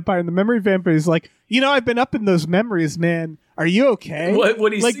memory vampire, and the memory vampire is like, I've been up in those memories, man. Are you okay?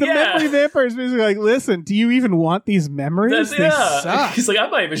 What he's like the memory vampire is basically like, listen, do you even want these memories? They suck. He's like, I'm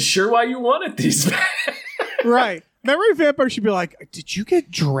not even sure why you wanted these back. Right. Memory vampire should be like, did you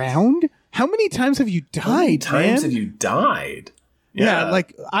get drowned? How many times have you died? How many times have you died? Yeah,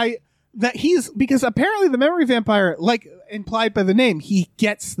 because apparently the memory vampire, like implied by the name, he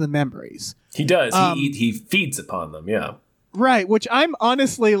gets the memories. He does. He feeds upon them. Yeah. Right. Which I'm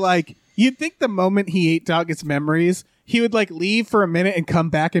honestly like, you'd think the moment he ate Doggett's memories, he would like leave for a minute and come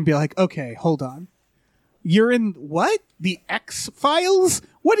back and be like, okay, hold on. You're in what? The X-Files?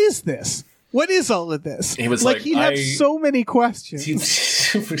 What is this? What is all of this? He was he'd have so many questions. He's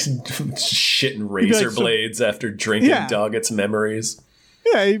shitting razor blades after drinking Doggett's memories.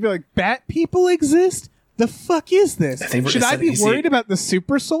 Yeah, he'd be like, bat people exist? The fuck is this? Should I be worried about the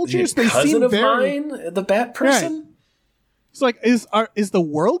super soldiers? They seem very... mine, the bat person? Right. It's like, is the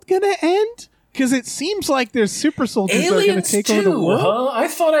world gonna end? Because it seems like there's super soldiers that are gonna take over the world. Huh? I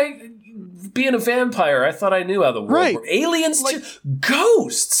thought being a vampire, I thought I knew how the world worked. Aliens too?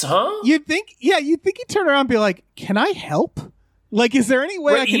 Ghosts, huh? You'd think he'd turn around and be like, can I help? Like, is there any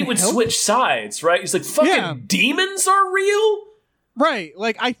way I can He would help? Switch sides, right? He's like, fucking demons are real? Right.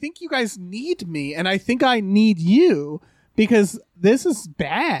 Like, I think you guys need me, and I think I need you, because this is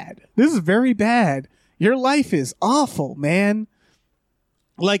bad. This is very bad. Your life is awful, man.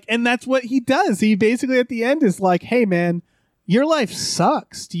 Like, and that's what he does. He basically, at the end, is like, hey, man, your life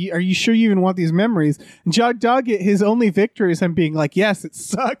sucks. Are you sure you even want these memories? And John Doggett, his only victory is him being like, yes, it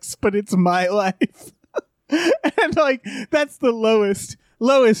sucks, but it's my life. And, like, that's the lowest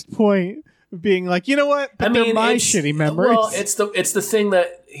point. Being like, you know what? But they're my shitty memories. Well, it's the thing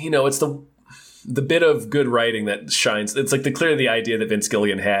that, it's the bit of good writing that shines. It's like clearly the idea that Vince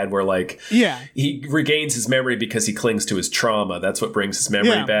Gilligan had where he regains his memory because he clings to his trauma. That's what brings his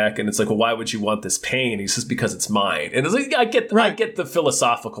memory back. And it's like, well, why would you want this pain? He says, because it's mine. And it's like, I get the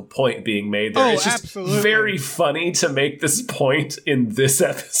philosophical point being made there. It's just very funny to make this point in this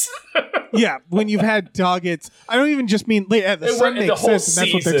episode. Yeah, when you've had Doggett's, I don't even just mean the sun makes sense, and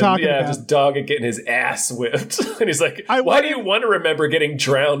that's what they're talking about. Yeah, just Doggett getting his ass whipped, and he's like, "Why do you want to remember getting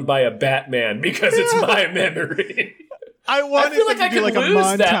drowned by a Batman? Because it's my memory." I feel like I could lose a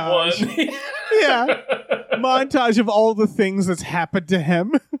montage. That one. Yeah, montage of all the things that's happened to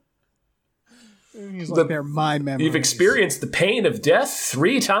him. And he's like, "They're my memories." You've experienced the pain of death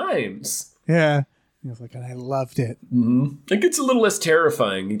 3 times. Yeah, he was like, and I loved it. Mm-hmm. It gets a little less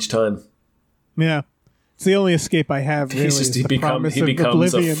terrifying each time. Yeah, it's the only escape I have. Really, he becomes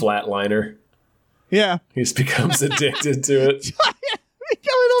a flatliner. Yeah, he just becomes addicted to it.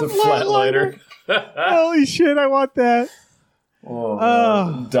 Becoming a flatliner. Holy shit! I want that.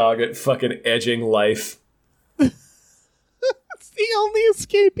 Oh, Doggett fucking edging life. It's the only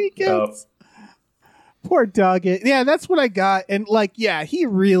escape he gets. Poor Doggett. Yeah, that's what I got. And he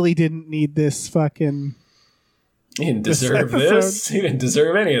really didn't need this fucking. He didn't deserve this. He didn't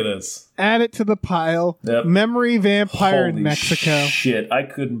deserve any of this. Add it to the pile. Yep. Memory vampire in Mexico. Shit, I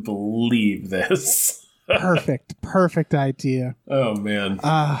couldn't believe this. Perfect idea. Oh man.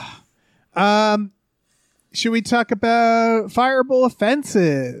 Should we talk about fireable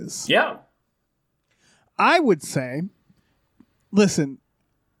offenses? Yeah. I would say, listen,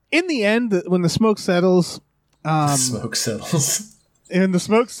 in the end, when the smoke settles, Smoke settles. And the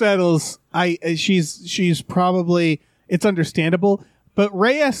smoke settles. She's probably, it's understandable, but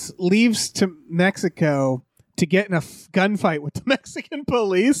Reyes leaves to Mexico to get in a gunfight with the Mexican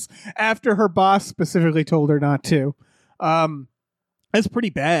police after her boss specifically told her not to. That's pretty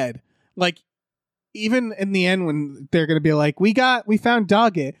bad. Like, even in the end, when they're going to be like, we found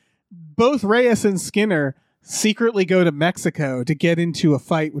Doggett, both Reyes and Skinner secretly go to Mexico to get into a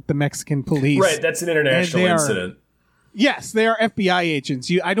fight with the Mexican police. Right, that's an international incident. Yes, they are FBI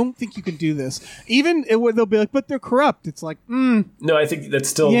agents. I don't think you can do this. Even they'll be like, but they're corrupt. It's like, No, I think that's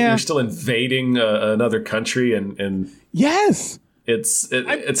still you're still invading another country, and yes, it's an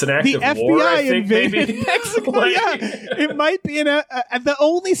act the of FBI war. I think invaded maybe Mexico. Yeah, it might be the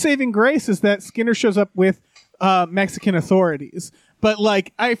only saving grace is that Skinner shows up with Mexican authorities. But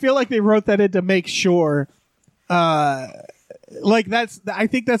like, I feel like they wrote that in to make sure. I think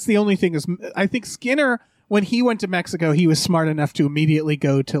that's the only thing is I think Skinner, when he went to Mexico, he was smart enough to immediately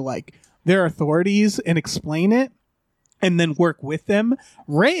go to like their authorities and explain it and then work with them.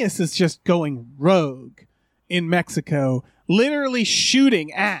 Reyes is just going rogue in Mexico, literally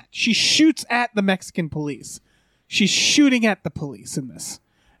she shoots at the Mexican police. She's shooting at the police in this.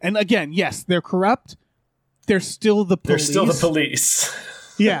 And again, yes, they're corrupt. They're still the police. They're still the police.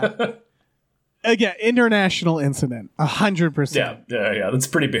 Yeah. Again, international incident, 100%. Yeah. That's a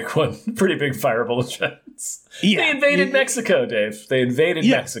pretty big one. Pretty big fireable offense. Yeah. They invaded Mexico, Dave. They invaded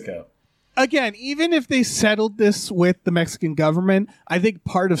Mexico. Again, even if they settled this with the Mexican government, I think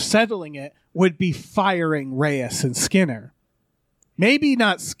part of settling it would be firing Reyes and Skinner. Maybe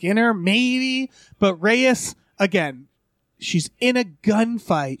not Skinner, but Reyes, again, she's in a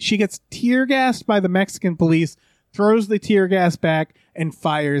gunfight. She gets tear gassed by the Mexican police, throws the tear gas back, and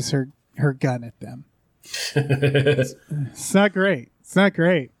fires her gun at them. It's not great. It's not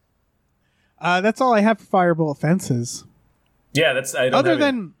great. That's all I have for fireable offenses. Yeah,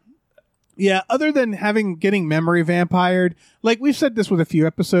 other than getting memory vampired, like we've said this with a few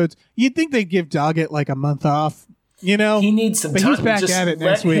episodes, you'd think they'd give Doggett like a month off. You know, he needs some but time. He's back just at it let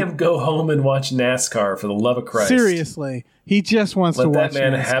next week. him go home and watch NASCAR for the love of Christ. Seriously, he just wants to watch Let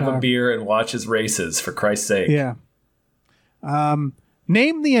that man NASCAR. have a beer and watch his races for Christ's sake. Yeah.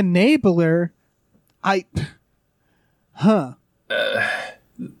 Name the enabler.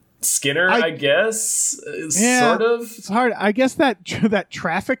 Skinner, I guess. Sort of. It's hard. I guess that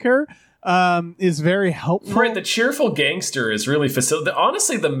trafficker is very helpful. Right, the cheerful gangster is really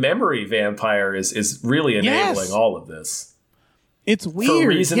honestly, the memory vampire is really enabling all of this. It's weird. For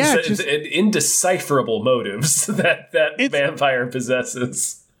reasons indecipherable motives that vampire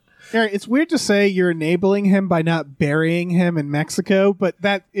possesses. It's weird to say you're enabling him by not burying him in Mexico, but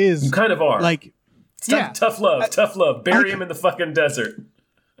that is... You kind of are. Like, tough love. Bury him in the fucking desert.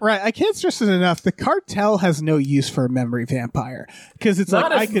 Right, I can't stress it enough. The cartel has no use for a memory vampire. Because it's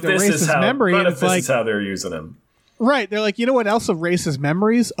like, I could erase his memory. Not and if this is how they're using him. Right, they're like, you know what else erases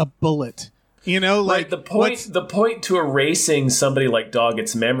memories? A bullet. You know, like... Right, the point to erasing somebody like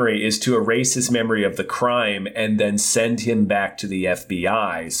Doggett's memory is to erase his memory of the crime and then send him back to the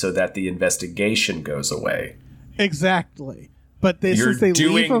FBI so that the investigation goes away. Exactly. But You're since they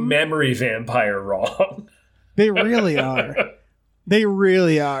doing leave him, memory vampire wrong. They really are. They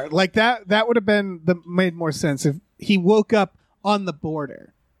really are. Like that would have made more sense if he woke up on the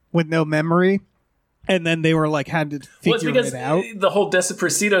border with no memory, and then they were like had to figure it out. The whole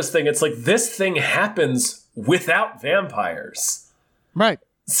Desaparecidos thing, it's like this thing happens without vampires. Right.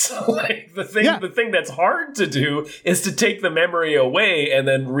 So like the thing that's hard to do is to take the memory away and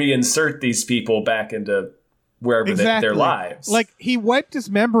then reinsert these people back into wherever their lives. Like he wiped his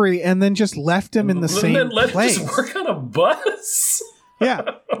memory and then just left him in the same place. And then let him just work on a bus? Yeah.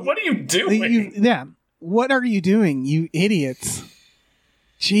 What are you doing? What are you doing, you idiots?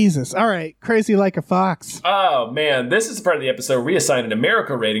 Jesus. All right. Crazy like a fox. Oh, man. This is part of the episode where we assign an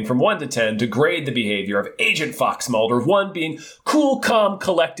America rating from 1 to 10 to grade the behavior of Agent Fox Mulder. 1 being cool, calm,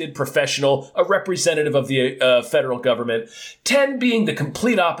 collected, professional, a representative of the federal government. 10 being the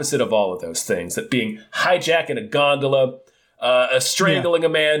complete opposite of all of those things, that being hijacking a gondola, strangling a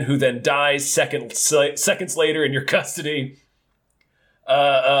man who then dies seconds later in your custody,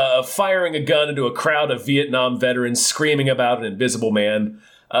 firing a gun into a crowd of Vietnam veterans screaming about an invisible man.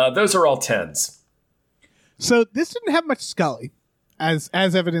 Those are all 10s. So this didn't have much Scully, as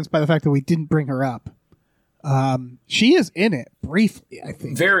evidenced by the fact that we didn't bring her up. She is in it briefly, I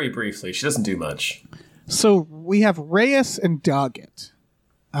think. Very briefly. She doesn't do much. So we have Reyes and Doggett.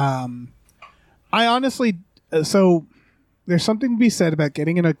 I honestly... so there's something to be said about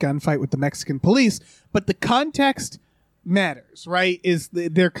getting in a gunfight with the Mexican police, but the context matters, right?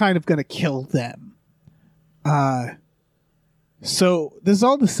 They're kind of going to kill them. So this is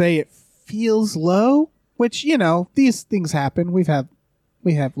all to say it feels low, which, you know, these things happen. We have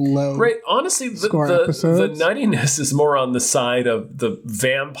low. Right. Honestly, the nuttiness is more on the side of the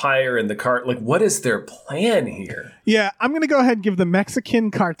vampire and the cart. Like, what is their plan here? Yeah, I'm going to go ahead and give the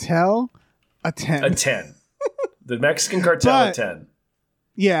Mexican cartel a 10. A 10. The Mexican cartel a 10.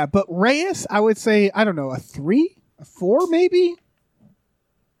 Yeah, but Reyes, I would say, I don't know, a 3? A 4 maybe?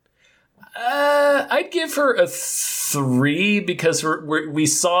 I'd give her a 3 because we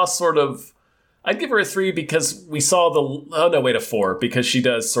saw sort of... I'd give her a 3 because we saw a 4 because she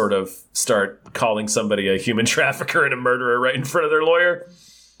does sort of start calling somebody a human trafficker and a murderer right in front of their lawyer.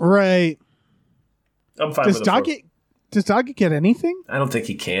 Right. I'm fine with a 4. Does Doggett get anything? I don't think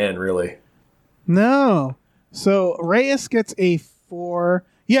he can, really. No. So Reyes gets a 4.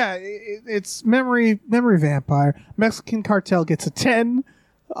 Yeah, it's memory vampire. Mexican cartel gets a 10.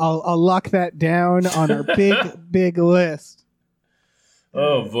 I'll lock that down on our big list.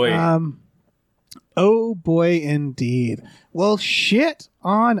 Oh boy. Oh boy, indeed. Well, shit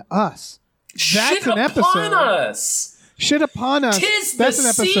on us. That's an episode. Shit upon us. Shit upon us. Tis That's the an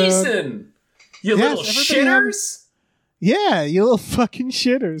episode. Season. You little shitters. Yeah, you little fucking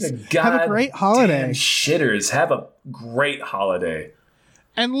shitters. Have a great holiday. Damn shitters. Have a great holiday.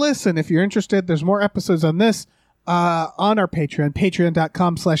 And listen, if you're interested, there's more episodes on this on our Patreon,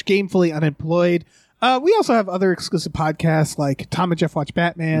 patreon.com/gamefullyunemployed. We also have other exclusive podcasts like Tom and Jeff Watch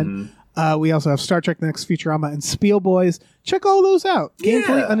Batman. We also have Star Trek The Next Futurama and Spiel Boys. Check all those out.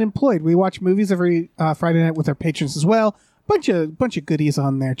 Gamefully Unemployed. We watch movies every Friday night with our patrons as well. Bunch of goodies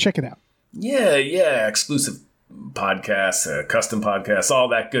on there. Check it out. Yeah. Exclusive podcasts, custom podcasts, all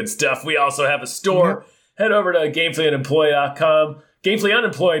that good stuff. We also have a store. Head over to gamefullyunemployed.com.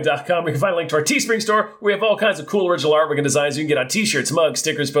 GamefullyUnemployed.com. You can find a link to our Teespring store. We have all kinds of cool original artwork and designs you can get on t-shirts, mugs,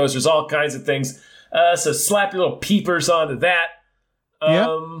 stickers, posters, all kinds of things. So slap your little peepers onto that.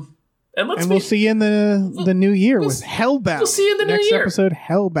 And we'll see you in the new year with Hellbound. We'll see you in the next episode,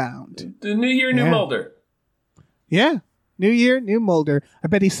 Hellbound. The new year, new Mulder. Yeah. New year, new Mulder. I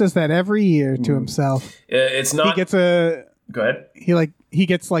bet he says that every year to himself. It's not. He gets a. Go ahead. He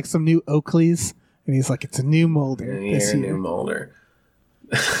gets like some new Oakleys, and he's like, "It's a new Mulder this year." New Mulder.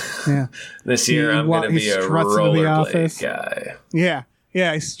 Yeah. This year I'm going to be a rollerblade guy. Yeah.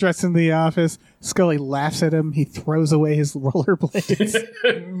 Yeah, he's stressing the office. Scully laughs at him. He throws away his rollerblades.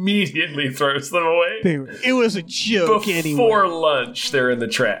 Immediately throws them away. It was a joke anyway. Before lunch, they're in the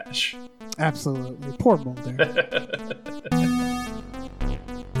trash. Absolutely. Poor Mulder.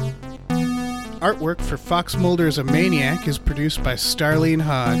 Artwork for Fox Mulder as a Maniac is produced by Starlene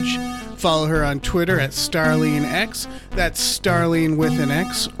Hodge. Follow her on Twitter at StarleneX. That's Starlene with an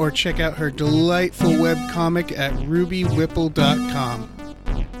X. Or check out her delightful webcomic at rubywhipple.com.